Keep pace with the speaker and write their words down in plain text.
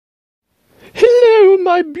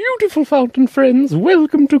my beautiful fountain friends.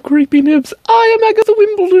 Welcome to Creepy Nibs. I am Agatha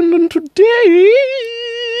Wimbledon, and today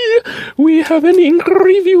we have an ink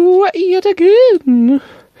review yet again.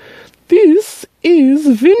 This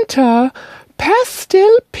is Vinta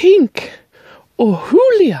Pastel Pink, or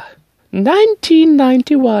Rhodia,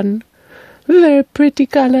 1991. Very pretty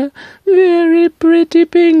colour, very pretty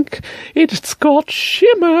pink. It's got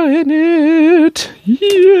shimmer in it.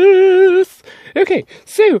 Yes. Okay,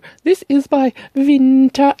 so this is by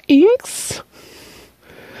Vinta Inks.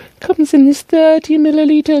 Comes in this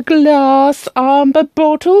 30ml glass amber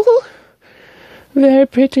bottle. Very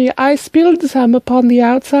pretty. I spilled some upon the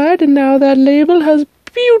outside, and now that label has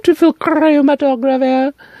beautiful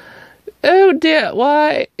chromatography. Oh dear,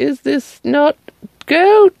 why is this not...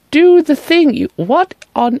 Go do the thing. What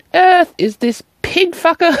on earth is this pig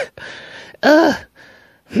fucker?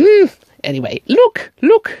 Anyway, look,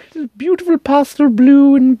 beautiful pastel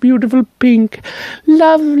blue and beautiful pink.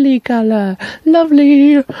 Lovely colour,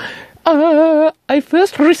 lovely. I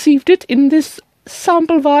first received it in this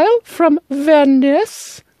sample vial from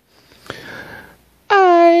Venice.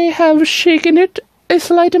 I have shaken it a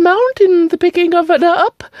slight amount in the picking of it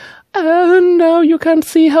up, and now you can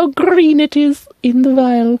see how green it is in the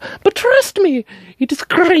vial. But trust me, it is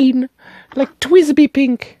green, like Twisby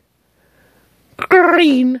pink.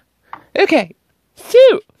 Green. Okay,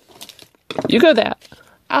 so, you go there.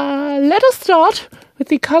 Let us start with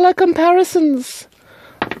the colour comparisons.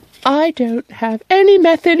 I don't have any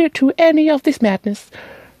method to any of this madness.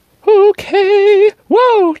 Okay.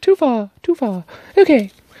 Whoa, too far.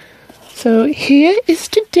 Okay. So here is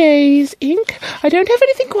today's ink. I don't have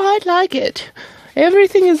anything quite like it.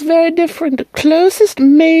 Everything is very different. The closest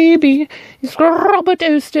maybe is Robert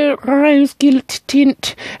Oster Rose Gilt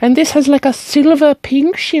Tint. And this has like a silver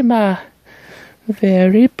pink shimmer.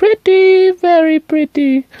 Very pretty, very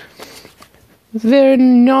pretty. They're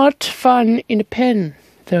not fun in a pen,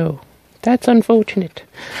 though. That's unfortunate.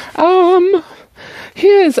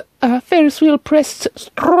 Here's a Ferris wheel pressed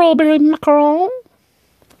strawberry macaron.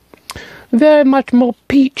 Very much more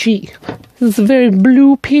peachy. This is very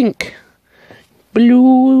blue pink.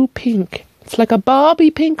 Blue pink. It's like a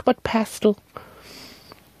Barbie pink, but pastel.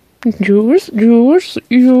 Yours.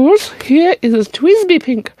 Here is a Twisby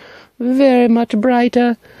pink. Very much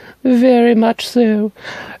brighter. Very much so.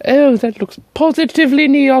 Oh, that looks positively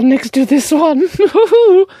neon next to this one.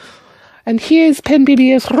 And here's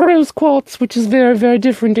PenBBS Rose Quartz, which is very, very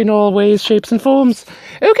different in all ways, shapes, and forms.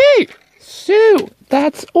 Okay, so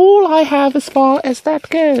that's all I have as far as that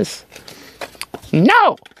goes.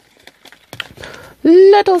 Now,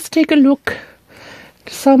 let us take a look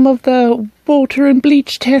at some of the water and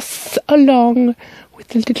bleach tests along with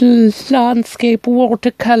the little landscape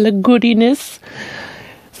watercolour goodiness.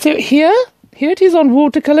 So here it is on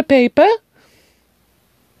watercolour paper.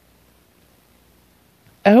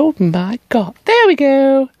 Oh my god, there we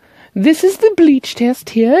go. This is the bleach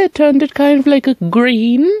test here. It turned it kind of like a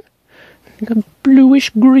green. Like a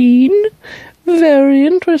bluish green. Very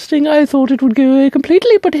interesting. I thought it would go away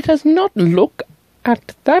completely, but it has not. Look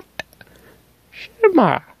at that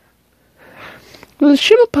shimmer. The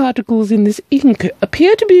shimmer particles in this ink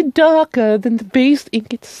appear to be darker than the base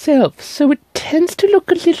ink itself, so it tends to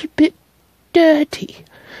look a little bit dirty.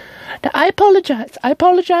 Now, I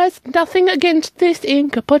apologize, nothing against this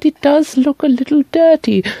ink, but it does look a little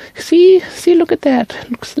dirty. See, look at that.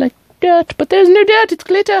 It looks like dirt, but there's no dirt, it's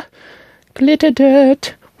glitter. Glitter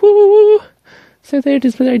dirt. Woo! So there it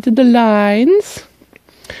is where I did the lines.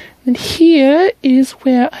 And here is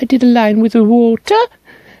where I did a line with the water,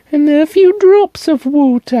 and there are a few drops of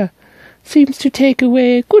water. Seems to take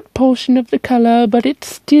away a good portion of the colour, but it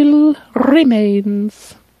still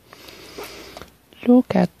remains.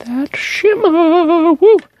 Look at that shimmer!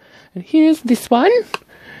 Woo! And here's this one.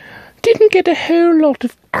 Didn't get a whole lot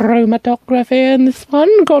of chromatography in this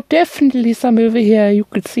one. Got definitely some over here. You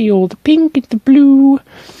could see all the pink and the blue.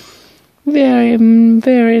 Very,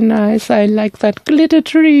 very nice. I like that glitter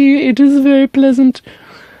tree. It is very pleasant.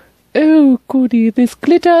 Oh, goody. This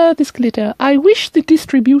glitter. I wish the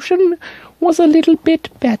distribution was a little bit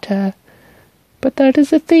better. But that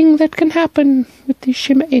is a thing that can happen with these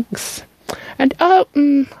shimmer inks. And, I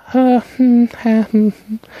don't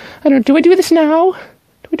know, do I do this now?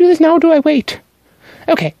 Or do I wait?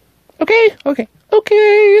 Okay.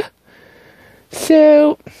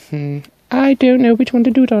 So, I don't know which one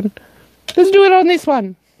to do it on. Let's do it on this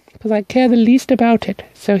one, because I care the least about it.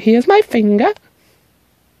 So here's my finger.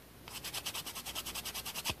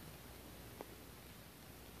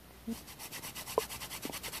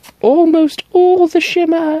 Almost all the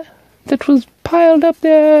shimmer that was piled up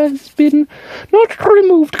there has been not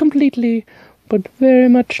removed completely, but very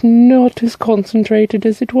much not as concentrated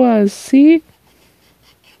as it was. See?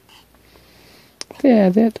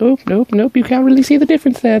 There. Oh, nope, you can't really see the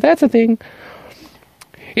difference there. That's a thing.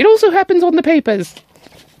 It also happens on the papers.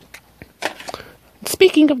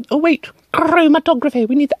 Speaking of... Oh, wait. Chromatography.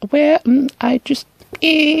 We need that. Where? I just...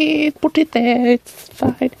 put it there. It's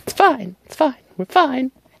fine. We're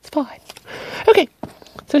fine. It's fine. Okay.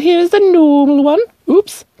 So here's the normal one.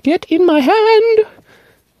 Oops. Get in my hand.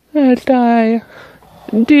 And I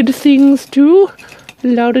did things to...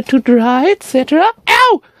 allowed it to dry, etc.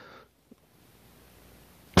 Ow!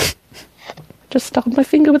 Just stabbed my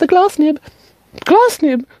finger with a glass nib.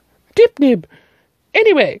 Dip nib.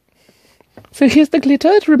 Anyway, so here's the glitter.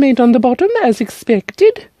 It remained on the bottom as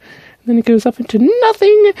expected. And then it goes up into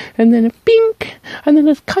nothing, and then a pink, and then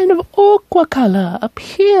a kind of aqua colour up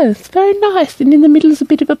here. It's very nice, and in the middle is a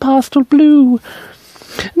bit of a pastel blue.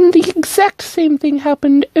 And the exact same thing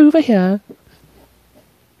happened over here.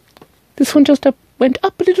 This one just went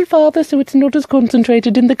up a little farther, so it's not as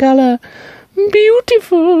concentrated in the colour.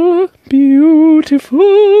 Beautiful.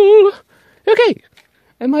 Okay.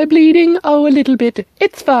 Am I bleeding? Oh, a little bit.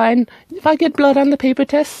 It's fine. If I get blood on the paper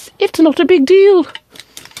tests, it's not a big deal.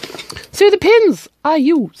 So the pens I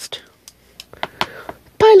used.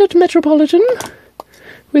 Pilot Metropolitan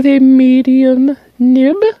with a medium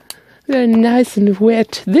nib. They're nice and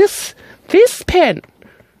wet. This pen,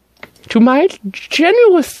 to my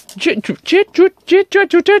generous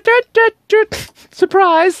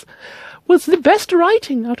surprise, was the best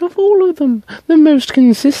writing out of all of them. The most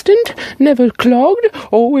consistent, never clogged,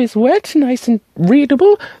 always wet, nice and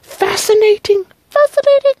readable, fascinating.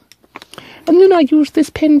 And then I used this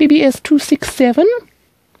PenBBS 267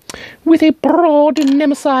 with a broad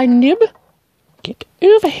Mnemosyne nib. Get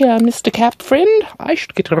over here, Mr. Cap friend. I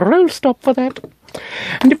should get a roll stop for that.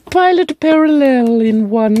 And a Pilot Parallel in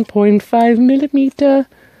 1.5 millimeter.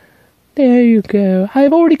 There you go.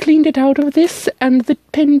 I've already cleaned it out of this and the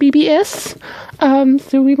PenBBS,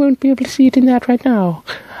 so we won't be able to see it in that right now.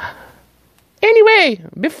 Anyway,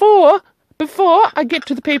 before I get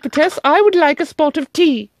to the paper test, I would like a spot of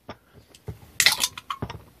tea.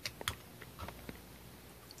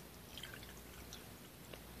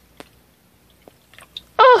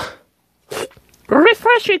 Oh,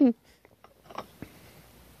 refreshing.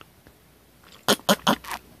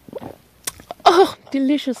 Oh,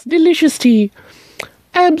 delicious tea.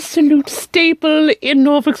 Absolute staple in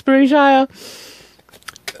Norfolk Shire.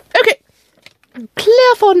 Okay.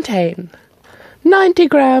 Clairefontaine. 90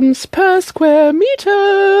 grams per square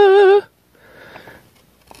meter.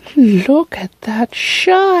 Look at that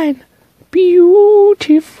shine.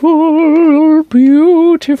 Beautiful.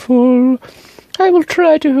 I will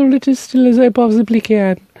try to hold it as still as I possibly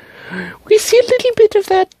can. We see a little bit of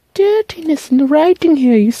that dirtiness in the writing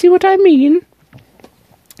here. You see what I mean?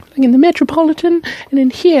 Like in the Metropolitan and in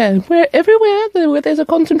here, where everywhere where there's a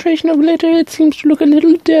concentration of glitter, it seems to look a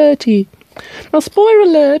little dirty. Now,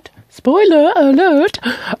 spoiler alert,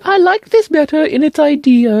 I like this better in its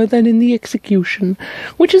idea than in the execution,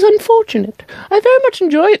 which is unfortunate. I very much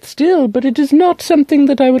enjoy it still, but it is not something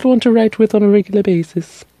that I would want to write with on a regular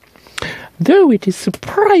basis. Though it is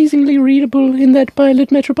surprisingly readable in that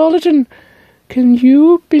Pilot Metropolitan. Can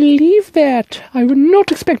you believe that? I would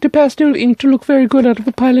not expect a pastel ink to look very good out of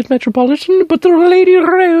a Pilot Metropolitan, but the Lady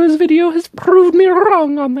Rose video has proved me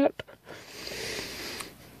wrong on that.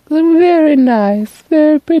 Very nice,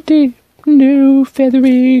 very pretty. No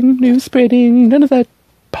feathering, no spreading, none of that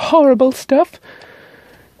horrible stuff.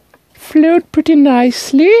 Flowed pretty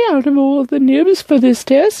nicely out of all the nibs for this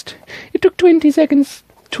test. It took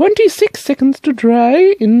 26 seconds to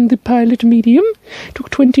dry in the Pilot Medium, took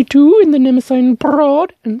 22 in the Mnemosyne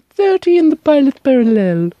Broad, and 30 in the Pilot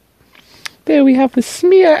Parallel. There we have the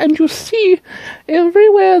smear, and you see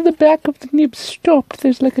everywhere the back of the nib stopped,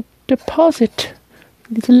 there's like a deposit.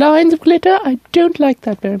 These lines of glitter, I don't like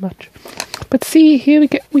that very much. But see, here we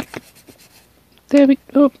go.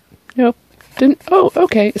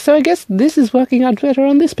 Okay, so I guess this is working out better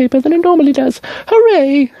on this paper than it normally does.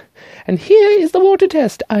 Hooray! And here is the water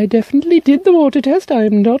test. I definitely did the water test. I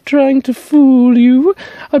am not trying to fool you.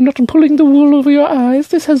 I'm not pulling the wool over your eyes.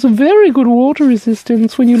 This has very good water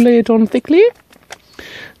resistance when you lay it on thickly.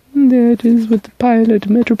 And there it is with the Pilot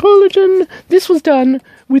Metropolitan. This was done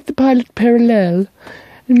with the Pilot Parallel.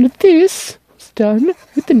 And this was done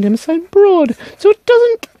with the Mnemosyne Broad. So it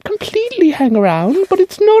doesn't completely hang around, but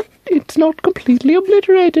it's not completely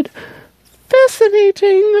obliterated.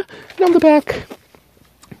 Fascinating. And on the back,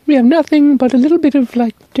 we have nothing but a little bit of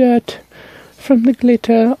like dirt from the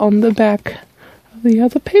glitter on the back of the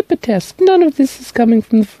other paper test. None of this is coming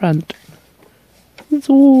from the front. It's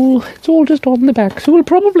all just on the back. So we'll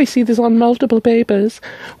probably see this on multiple papers,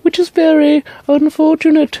 which is very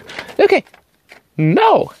unfortunate. Okay,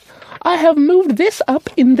 now I have moved this up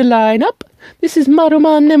in the lineup. This is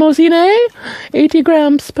Maruman Mnemosyne, 80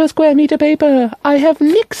 grams per square meter paper. I have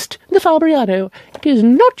nixed the Fabriano. It is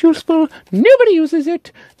not useful. Nobody uses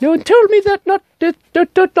it. No one told me that not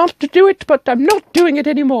to do it, but I'm not doing it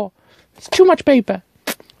anymore. It's too much paper.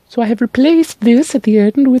 So I have replaced this at the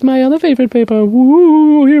end with my other favorite paper.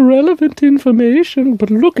 Woo, irrelevant information. But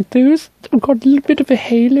look at those. I've got a little bit of a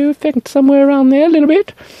halo effect somewhere around there, a little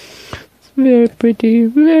bit. It's very pretty,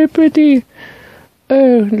 very pretty.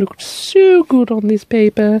 Oh, it looks so good on this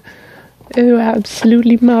paper. Oh,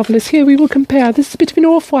 absolutely marvellous. Here we will compare. This is a bit of an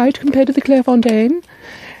off-white compared to the Clairefontaine.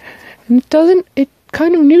 And it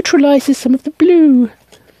kind of neutralises some of the blue,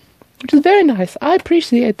 which is very nice. I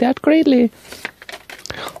appreciate that greatly.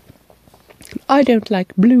 I don't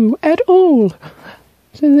like blue at all.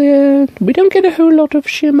 So there, we don't get a whole lot of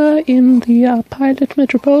shimmer in the Pilot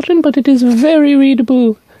Metropolitan, but it is very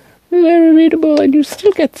readable. Very readable, and you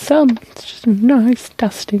still get some. It's just a nice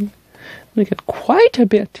dusting. We get quite a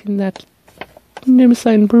bit in that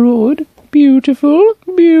Mnemosyne broad. Beautiful,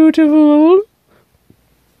 beautiful.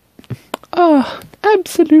 Ah,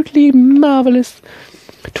 absolutely marvellous.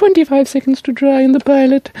 25 seconds to dry in the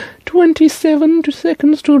Pilot, 27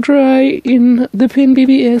 seconds to dry in the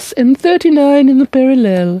PenBBS, and 39 in the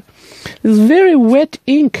Parallel. This very wet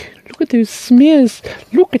ink. Look at those smears.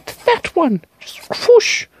 Look at that one. Just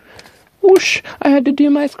whoosh. Whoosh, I had to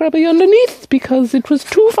do my scrubby underneath because it was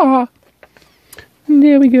too far.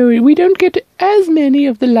 There we go. We don't get as many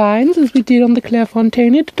of the lines as we did on the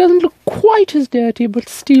Clairefontaine. It doesn't look quite as dirty, but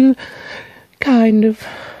still kind of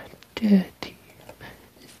dirty.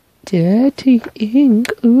 Dirty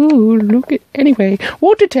ink. Ooh, look at... Anyway,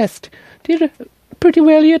 water test. Did pretty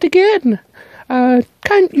well yet again.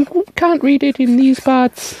 You can't read it in these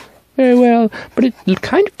parts very well, but it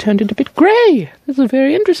kind of turned it a bit grey. This is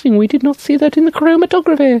very interesting. We did not see that in the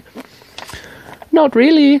chromatography. Not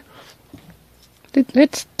really.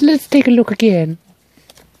 Let's take a look again.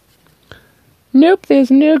 Nope, there's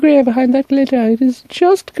no grey behind that glitter. It is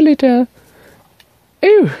just glitter.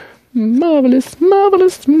 Oh, marvellous,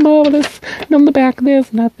 marvellous, marvellous. And on the back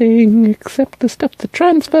there's nothing except the stuff that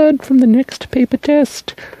transferred from the next paper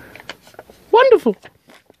test. Wonderful.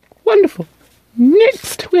 Wonderful.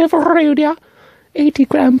 Next, we have Rhodia, 80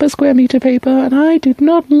 gram per square meter paper, and I did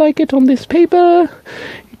not like it on this paper.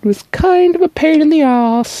 It was kind of a pain in the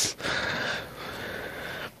arse.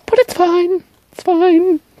 But it's fine. It's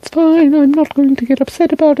fine. It's fine. I'm not going to get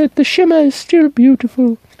upset about it. The shimmer is still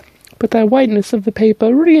beautiful. But the whiteness of the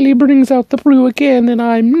paper really brings out the blue again, and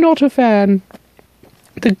I'm not a fan.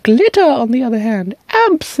 The glitter, on the other hand,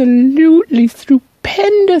 absolutely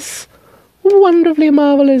stupendous. Wonderfully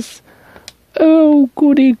marvellous. Oh,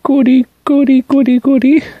 goody, goody, goody, goody,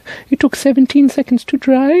 goody. It took 17 seconds to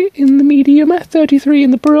dry in the medium, 33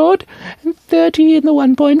 in the broad, and 30 in the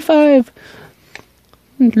 1.5.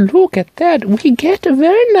 And look at that. We get a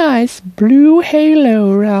very nice blue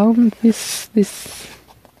halo around this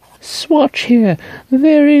swatch here.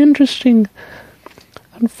 Very interesting.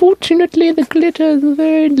 Unfortunately, the glitter is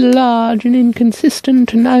very large and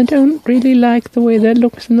inconsistent, and I don't really like the way that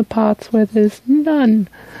looks in the parts where there's none.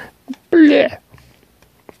 Blech.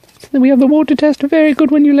 So then we have the water test. Very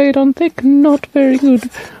good when you lay it on thick, not very good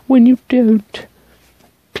when you don't.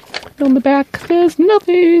 And on the back, there's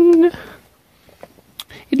nothing.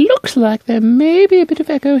 It looks like there may be a bit of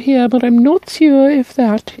echo here, but I'm not sure if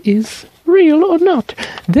that is real or not.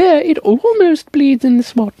 There, it almost bleeds in the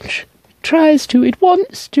swatch. It tries to, it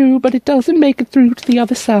wants to, but it doesn't make it through to the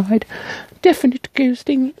other side. Definite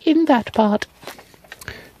ghosting in that part.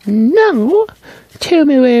 Now,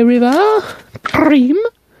 Tomoe River, cream,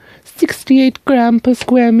 68 gram per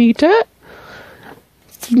square meter.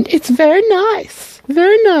 It's very nice,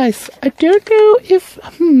 very nice. I don't know if,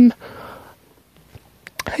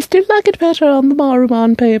 I still like it better on the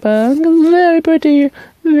Maruman paper. Very pretty,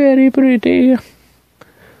 very pretty.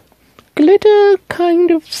 Glitter kind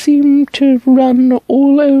of seemed to run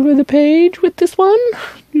all over the page with this one.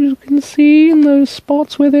 You can see in those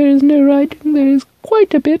spots where there is no writing, there is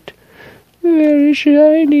quite a bit. Very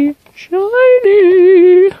shiny,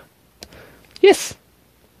 shiny. Yes.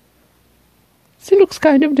 It looks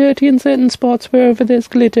kind of dirty in certain spots wherever there's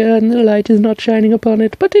glitter and the light is not shining upon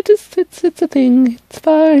it, but it's a thing. It's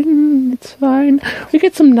fine. It's fine. We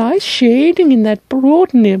get some nice shading in that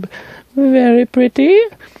broad nib. Very pretty.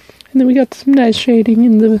 And then we got some nice shading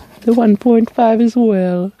in the 1.5 as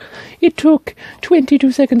well. It took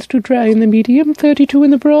 22 seconds to dry in the medium, 32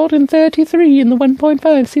 in the broad, and 33 in the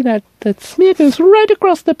 1.5. See that? That smear goes right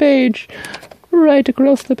across the page. Right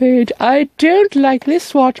across the page. I don't like this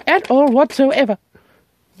swatch at all whatsoever.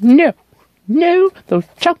 No. No, those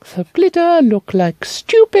chunks of glitter look like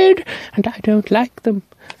stupid, and I don't like them.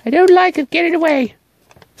 I don't like it. Get it away.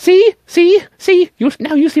 See?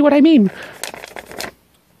 Now you see what I mean.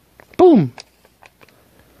 Boom.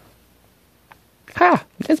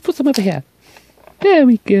 Let's put some over here. There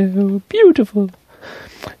we go. Beautiful.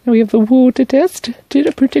 Now we have the water test. Did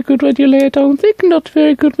a pretty good when you lay it on thick, not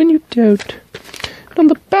very good when you don't. And on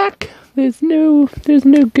the back, there's no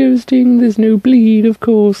ghosting, there's no bleed, of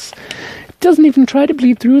course. It doesn't even try to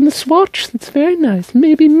bleed through in the swatch. That's very nice.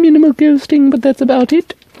 Maybe minimal ghosting, but that's about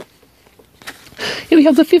it. Here we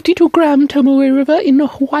have the 52-gram Tomoe River in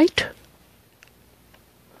white.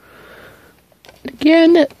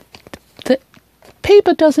 Again, the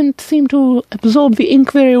paper doesn't seem to absorb the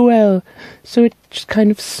ink very well, so it just kind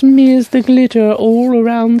of smears the glitter all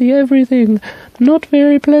around the everything. Not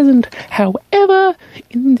very pleasant. However,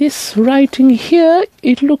 in this writing here,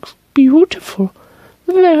 it looks beautiful.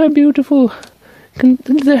 Very beautiful.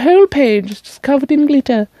 The whole page is just covered in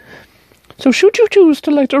glitter. So should you choose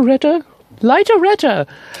to write a letter,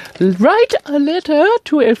 write a letter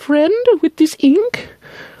to a friend with this ink,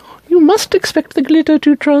 you must expect the glitter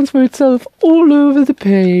to transfer itself all over the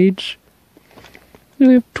page.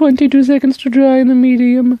 We have 22 seconds to dry in the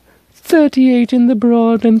medium, 38 in the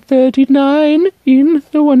broad, and 39 in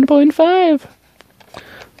the 1.5.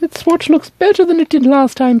 That swatch looks better than it did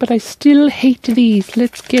last time, but I still hate these.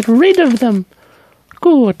 Let's get rid of them.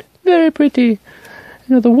 Good. Very pretty.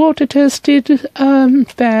 The water tested,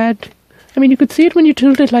 bad. I mean, you could see it when you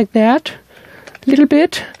tilt it like that. A little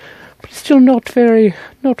bit. But still not very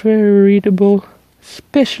readable,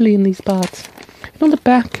 especially in these parts. And on the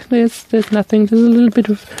back, there's nothing. There's a little bit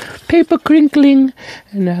of paper crinkling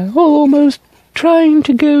and almost trying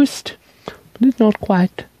to ghost, but it's not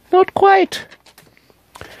quite. Not quite.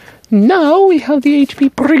 Now we have the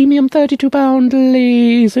HP Premium 32-pound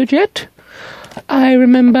Laserjet. I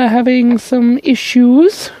remember having some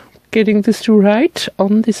issues getting this to write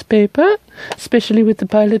on this paper, especially with the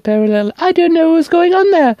pilot parallel. I don't know what's going on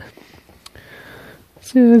there.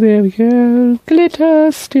 So there we go.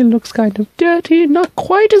 Glitter still looks kind of dirty. Not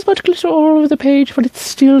quite as much glitter all over the page, but it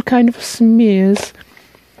still kind of smears.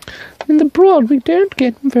 In the broad, we don't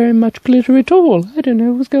get very much glitter at all. I don't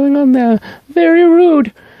know what's going on there. Very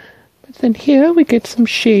rude. But then here we get some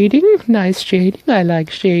shading. Nice shading. I like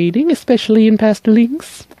shading, especially in pastel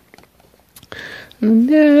inks. And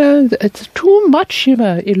it's too much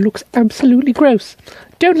shimmer. It looks absolutely gross.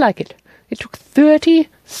 Don't like it. It took 30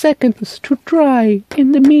 seconds to dry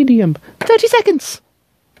in the medium. 30 seconds!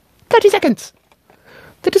 30 seconds!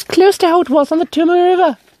 That is close to how it was on the Tomoe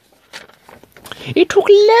River. It took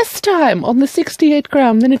less time on the 68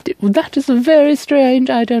 gram than it did. That is very strange.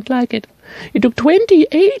 I don't like it. It took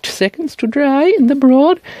 28 seconds to dry in the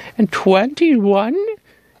broad and 21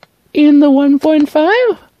 in the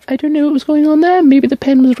 1.5. I don't know what was going on there. Maybe the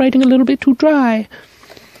pen was writing a little bit too dry.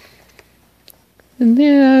 And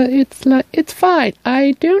there, it's fine.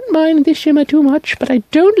 I don't mind the shimmer too much, but I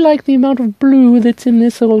don't like the amount of blue that's in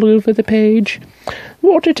this all over the page.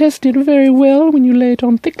 Water tested very well when you lay it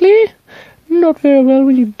on thickly. Not very well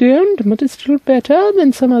when you don't, but it's still better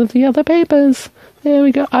than some of the other papers. There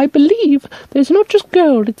we go. I believe there's not just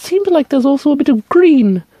gold. It seems like there's also a bit of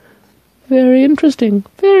green. Very interesting.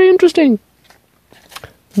 Very interesting.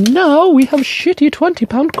 Now we have shitty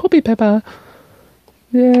 20-pound copy paper.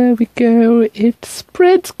 There we go. It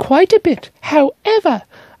spreads quite a bit. However,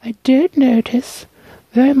 I don't notice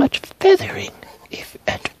very much feathering, if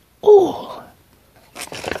at all.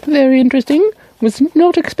 Very interesting. Was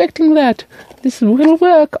not expecting that. This will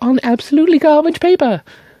work on absolutely garbage paper.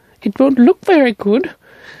 It won't look very good.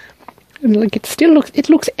 And it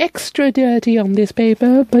looks extra dirty on this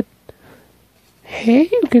paper, but hey,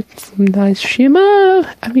 you get some nice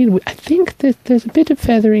shimmer. I mean, I think that there's a bit of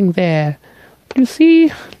feathering there. You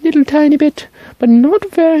see, little tiny bit, but not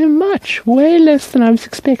very much. Way less than I was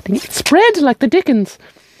expecting. It spread like the dickens.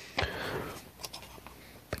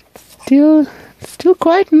 But still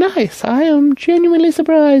quite nice. I am genuinely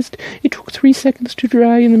surprised. It took 3 seconds to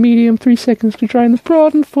dry in the medium, 3 seconds to dry in the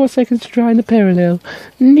broad, and 4 seconds to dry in the parallel.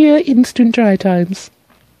 Near instant dry times.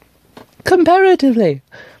 Comparatively,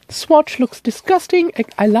 the swatch looks disgusting.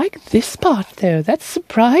 I like this part, though. That's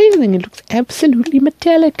surprising. It looks absolutely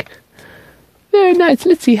metallic. Very nice.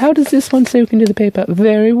 Let's see, how does this one soak into the paper?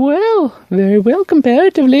 Very well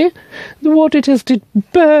comparatively. The water tested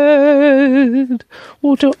bad.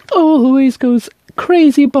 Water always goes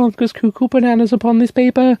crazy bonkers cuckoo bananas upon this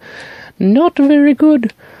paper. Not very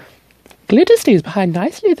good. Glitter stays behind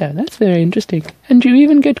nicely though, that's very interesting. And you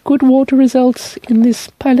even get good water results in this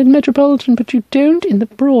Pilot Metropolitan, but you don't in the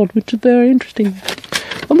Broad, which is very interesting.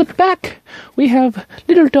 On the back, we have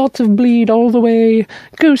little dots of bleed all the way,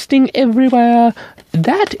 ghosting everywhere.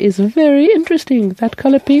 That is very interesting. That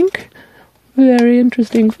colour pink, very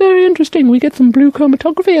interesting, very interesting. We get some blue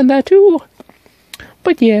chromatography in there too.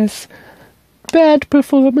 But yes, bad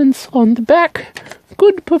performance on the back,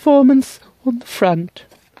 good performance on the front.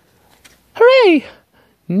 Hooray!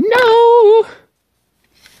 No!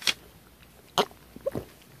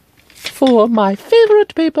 For my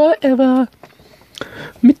favourite paper ever,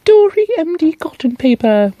 Midori MD cotton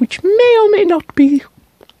paper, which may or may not be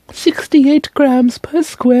 68 grams per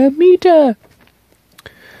square metre.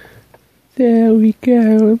 There we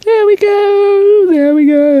go, there we go, there we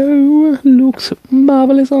go. Looks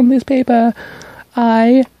marvellous on this paper.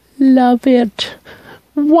 I love it.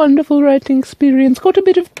 Wonderful writing experience. Got a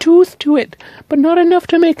bit of tooth to it, but not enough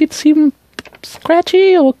to make it seem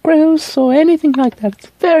scratchy or gross or anything like that. It's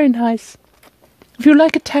very nice. If you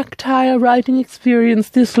like a tactile writing experience,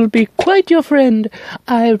 this will be quite your friend.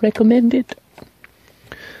 I recommend it.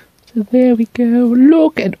 So there we go.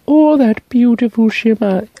 Look at all that beautiful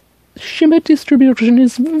shimmer. Shimmer distribution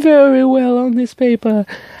is very well on this paper.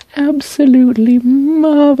 Absolutely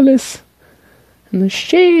marvellous. And the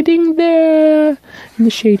shading there, and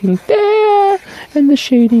the shading there, and the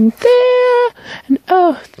shading there, and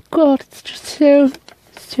oh God, it's just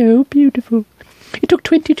so beautiful. It took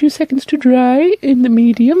 22 seconds to dry in the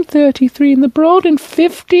medium, 33 in the broad, and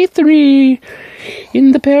 53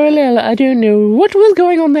 in the parallel. I don't know what was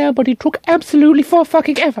going on there, but it took absolutely for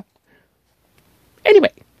fucking ever.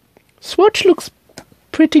 Anyway, swatch looks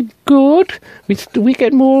pretty good. We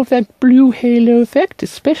get more of that blue halo effect,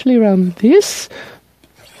 especially around this.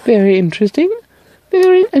 Very interesting.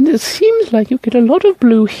 And it seems like you get a lot of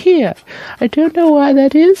blue here. I don't know why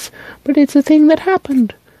that is, but it's a thing that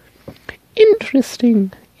happened.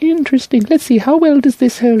 Interesting. Let's see, how well does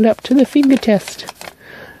this hold up to the finger test?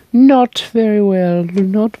 Not very well.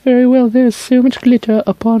 There's so much glitter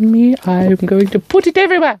upon me. I'm going to put it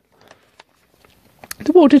everywhere.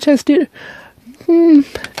 The water test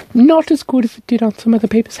not as good as it did on some other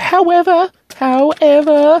papers. However,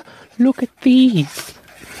 look at these.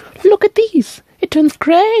 It turns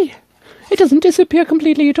grey. It doesn't disappear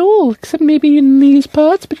completely at all, except maybe in these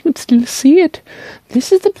parts, but you can still see it.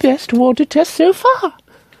 This is the best water test so far.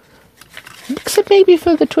 Except maybe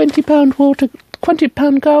for the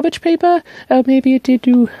 20-pound garbage paper. Maybe it did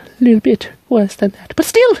do a little bit worse than that. But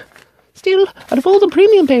still, out of all the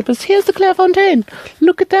premium papers, here's the Clairefontaine.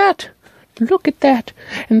 Look at that.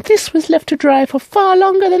 And this was left to dry for far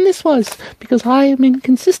longer than this was, because I am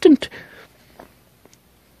inconsistent.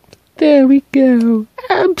 There we go.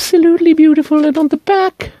 Absolutely beautiful. And on the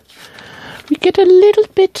back, we get a little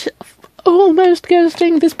bit of almost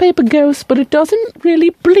ghosting. This paper ghosts, but it doesn't really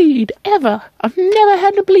bleed, ever. I've never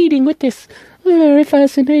had a bleeding with this. Very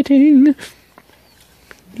fascinating.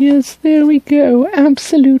 Yes, there we go.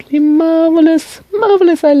 Absolutely marvellous.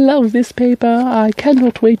 I love this paper. I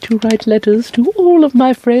cannot wait to write letters to all of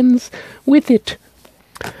my friends with it.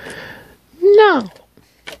 Now,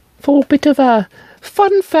 for a bit of a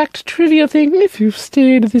fun fact trivia thing, if you've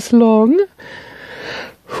stayed this long.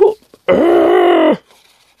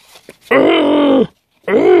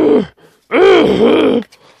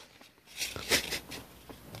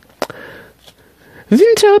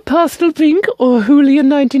 Vinta Pastel Pink, or Julia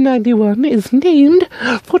 1991, is named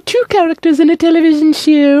for two characters in a television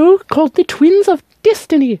show called The Twins of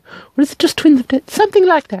Destiny. Or is it just Twins of Destiny? Something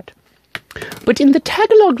like that. But in the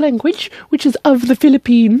Tagalog language, which is of the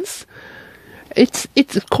Philippines, it's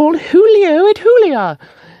called Julio and Julia.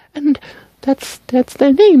 And that's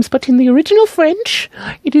their names. But in the original French,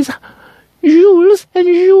 it is Jules and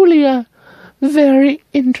Julia. Very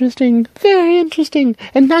interesting.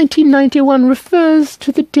 And 1991 refers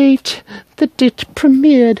to the date that it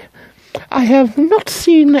premiered. I have not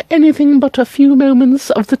seen anything but a few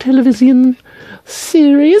moments of the television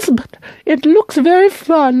series, but it looks very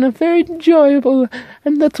fun, very enjoyable,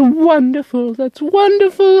 and that's wonderful.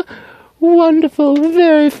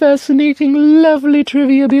 Very fascinating, lovely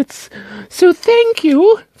trivia bits. So thank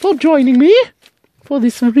you for joining me for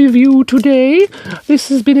this review today. This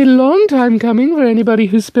has been a long time coming for anybody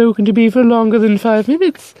who's spoken to me for longer than 5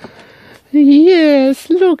 minutes. Yes,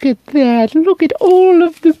 look at that. Look at all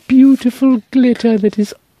of the beautiful glitter that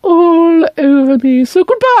is all over me. So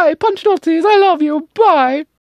goodbye, punch Nazis. I love you. Bye.